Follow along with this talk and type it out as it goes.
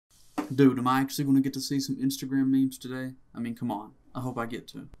Dude, am I actually going to get to see some Instagram memes today? I mean, come on. I hope I get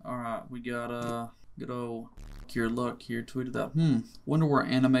to. Alright, we got, good old Your Luck here tweeted out. Wonder where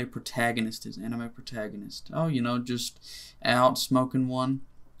anime protagonist is. Anime protagonist. Oh, you know, just out smoking one.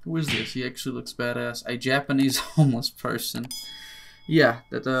 Who is this? He actually looks badass. A Japanese homeless person. Yeah,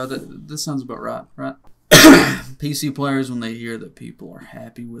 that sounds about right, right? PC players, when they hear that people are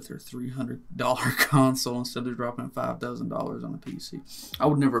happy with their $300 console instead of dropping $5,000 on a PC. I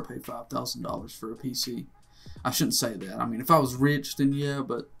would never pay $5,000 for a PC. I shouldn't say that. I mean, if I was rich, then yeah,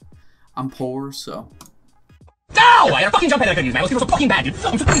 but I'm poor, so. No! I had a fucking jump head news, man. Those people are so fucking bad, dude.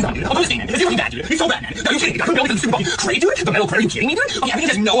 I'm so fucking dumb, dude. I'm listening, man. It's fucking bad, dude. It's so bad, man. Are you kidding me? I'm going to super fucking trade, dude. The metal prayer, are you kidding me, dude? Okay, I think he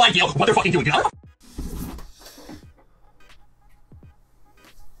has no idea what they're fucking doing, dude.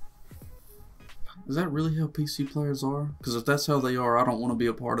 Is that really how PC players are? Because if that's how they are, I don't want to be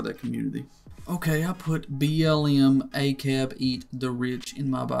a part of that community. Okay, I put BLM ACAB eat the rich in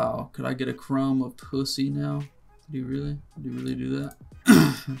my bio. Could I get a crumb of pussy now? Did he really? Did he really do that?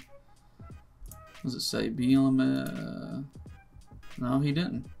 What does it say? BLM? No, he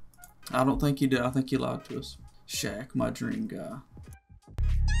didn't. I don't think he did. I think he lied to us. Shaq, my dream guy.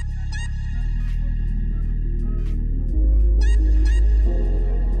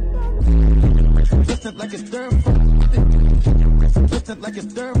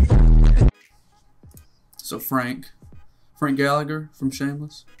 So Frank Gallagher from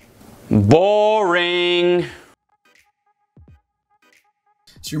Shameless. Boring.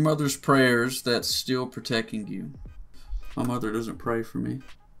 It's your mother's prayers that's still protecting you. My mother doesn't pray for me.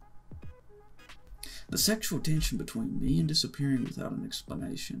 The sexual tension between me and disappearing without an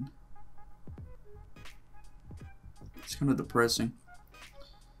explanation. It's kind of depressing.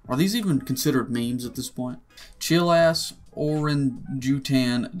 Are these even considered memes at this point? Chill ass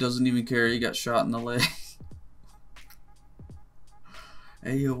Orangutan doesn't even care he got shot in the leg.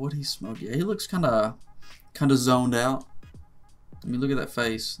 Hey yo, what he smoking? Yeah, he looks kind of zoned out. I mean, look at that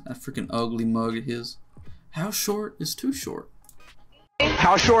face. That freaking ugly mug of his. How short is too short?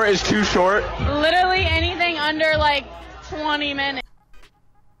 How short is too short? Literally anything under like 20 minutes.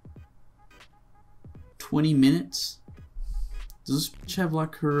 20 minutes? Does this bitch have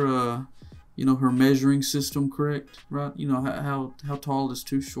like her, you know, her measuring system correct, right? You know, how tall is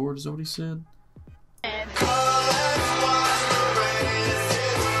too short? Is that what he said?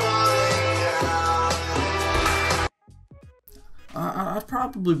 I'd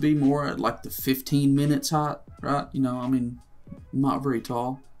probably be more at like the 15 minutes hot, right? You know, I mean, not very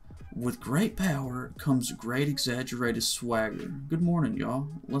tall. With great power comes great exaggerated swagger. Good morning, y'all.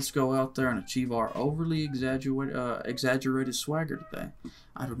 Let's go out there and achieve our overly exaggerated swagger today.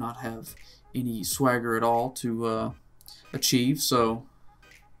 I do not have any swagger at all to achieve, so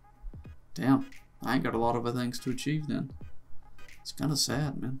damn, I ain't got a lot of things to achieve then. It's kind of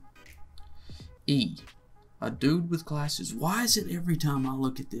sad, man. E. A dude with glasses. Why is it every time I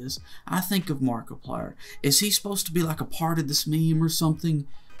look at this, I think of Markiplier? Is he supposed to be like a part of this meme or something?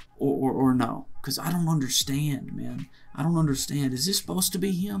 Or no? Because I don't understand, man. I don't understand. Is this supposed to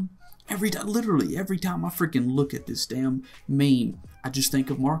be him? Literally, every time I freaking look at this damn meme, I just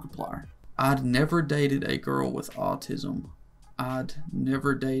think of Markiplier. I'd never dated a girl with autism. I'd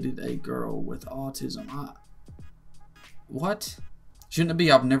never dated a girl with autism. What? Shouldn't it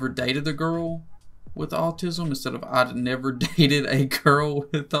be I've never dated a girl with autism instead of I'd never dated a girl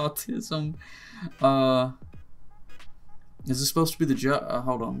with autism? Is this supposed to be the joke?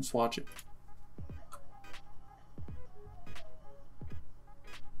 Hold on, let's watch it.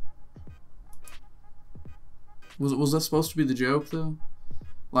 Was that supposed to be the joke though?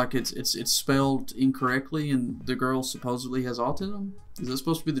 Like it's spelled incorrectly and the girl supposedly has autism? Is that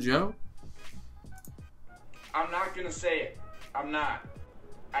supposed to be the joke? I'm not gonna say it. I'm not.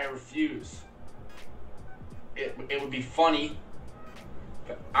 I refuse. It would be funny,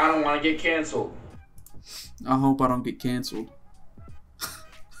 but I don't want to get canceled. I hope I don't get canceled.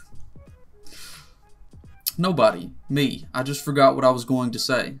 Nobody. Me. I just forgot what I was going to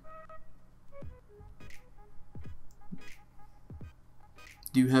say.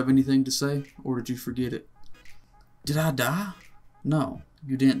 Do you have anything to say, or did you forget it? Did I die? No,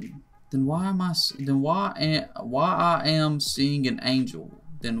 you didn't. Then why am I seeing an angel?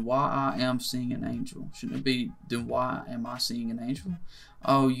 Then why I am seeing an angel? Shouldn't it be, then why am I seeing an angel?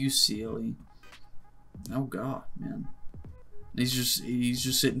 Oh, you silly. Oh God, man. He's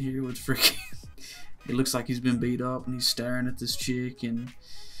just sitting here with freaking it looks like he's been beat up and he's staring at this chick and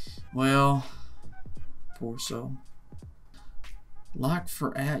well, poor soul. Like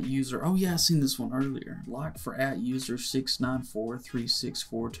for @user. Oh yeah, I seen this one earlier. Like for @user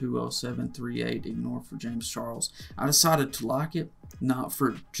 69436420738. Ignore for James Charles. I decided to like it, not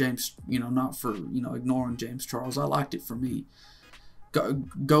for James. Not for ignoring James Charles. I liked it for me.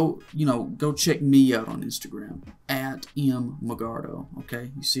 Go check me out on Instagram @Maggardo.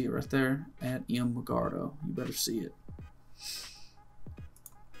 Okay, you see it right there, @Maggardo. You better see it.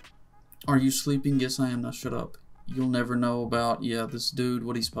 Are you sleeping? Yes, I am. Now shut up. You'll never know about, this dude,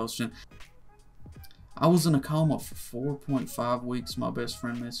 what he's posting. I was in a coma for 4.5 weeks. My best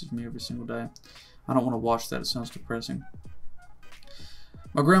friend messaged me every single day. I don't want to watch that. It sounds depressing.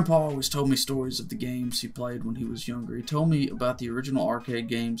 My grandpa always told me stories of the games he played when he was younger. He told me about the original arcade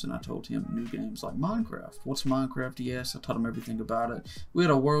games, and I told him new games like Minecraft. What's Minecraft? He asked. I taught him everything about it. We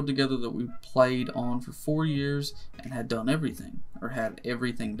had a world together that we played on for 4 years and had done everything, or had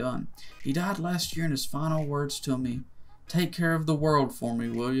everything done. He died last year, and his final words to me, "Take care of the world for me,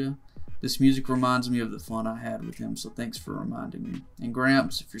 will you?" This music reminds me of the fun I had with him, so thanks for reminding me. And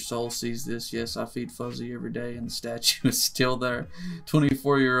Gramps, if your soul sees this, yes, I feed Fuzzy every day, and the statue is still there.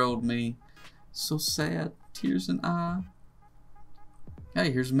 24-year-old me. So sad. Tears in eye.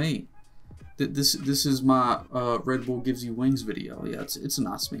 Hey, here's me. This is my Red Bull Gives You Wings video. Yeah, it's a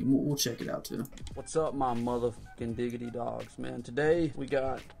nice meme. We'll check it out, too. What's up, my motherfucking diggity dogs, man? Today, we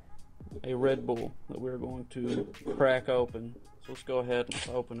got a Red Bull that we're going to crack open. So let's go ahead and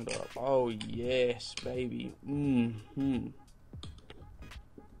open it up. Oh yes, baby. Let's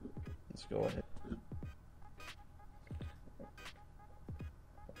go ahead.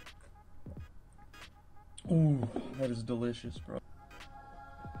 Ooh, that is delicious, bro.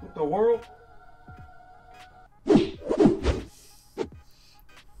 What the world?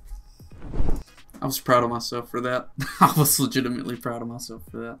 I was proud of myself for that. I was legitimately proud of myself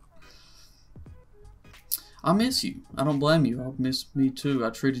for that. I miss you. I don't blame you. I miss me too. I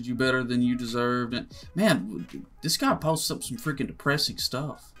treated you better than you deserved. And man, this guy posts up some freaking depressing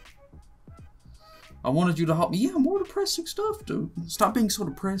stuff. I wanted you to help me. Yeah, more depressing stuff, dude. Stop being so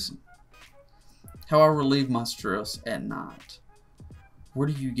depressing. How I relieve my stress at night. Where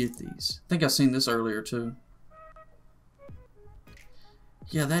do you get these? I think I seen this earlier too.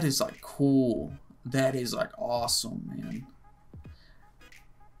 Yeah, that is like cool. That is like awesome, man.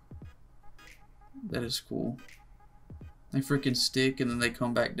 That is cool. They freaking stick and then they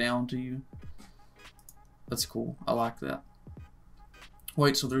come back down to you. That's cool. I like that.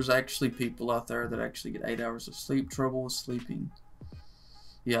 Wait, so there's actually people out there that actually get 8 hours of sleep, trouble with sleeping.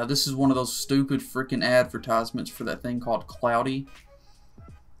 Yeah, this is one of those stupid freaking advertisements for that thing called Cloudy.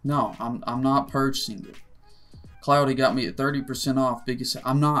 No, I'm not purchasing it. Cloudy got me at 30% off. Biggest.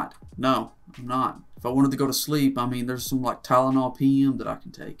 I'm not. No, I'm not. If I wanted to go to sleep, I mean, there's some like Tylenol PM that I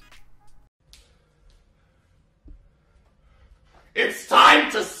can take. It's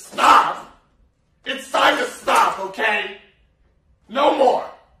time to stop! It's time to stop, okay? No more!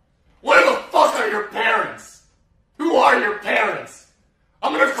 Where the fuck are your parents? Who are your parents?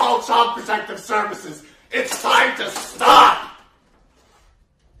 I'm gonna call Child Protective Services. It's time to stop!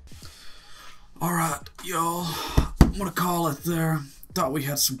 Alright, y'all. I'm gonna call it there. Thought we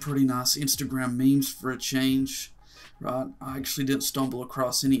had some pretty nice Instagram memes for a change. Right? I actually didn't stumble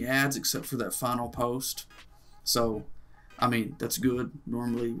across any ads except for that final post. So, I mean, that's good.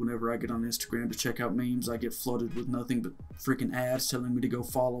 Normally, whenever I get on Instagram to check out memes, I get flooded with nothing but freaking ads telling me to go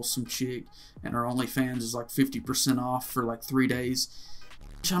follow some chick, and her OnlyFans is like 50% off for like 3 days.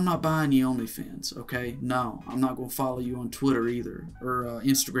 I'm not buying you OnlyFans, okay? No, I'm not going to follow you on Twitter either, or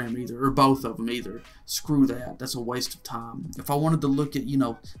Instagram either, or both of them either. Screw that. That's a waste of time. If I wanted to look at,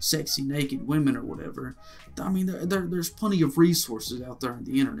 sexy naked women or whatever, I mean, there's plenty of resources out there on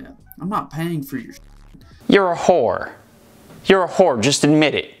the internet. I'm not paying for your shit. You're a whore. You're a whore, just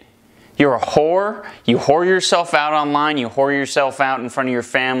admit it. You're a whore, you whore yourself out online, you whore yourself out in front of your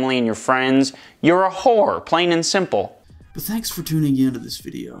family and your friends. You're a whore, plain and simple. But thanks for tuning in to this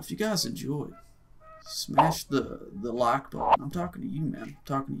video. If you guys enjoyed, smash the like button. I'm talking to you, man. I'm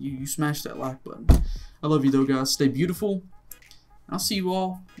talking to you. You smash that like button. I love you though, guys. Stay beautiful. I'll see you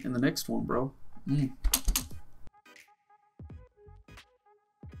all in the next one, bro.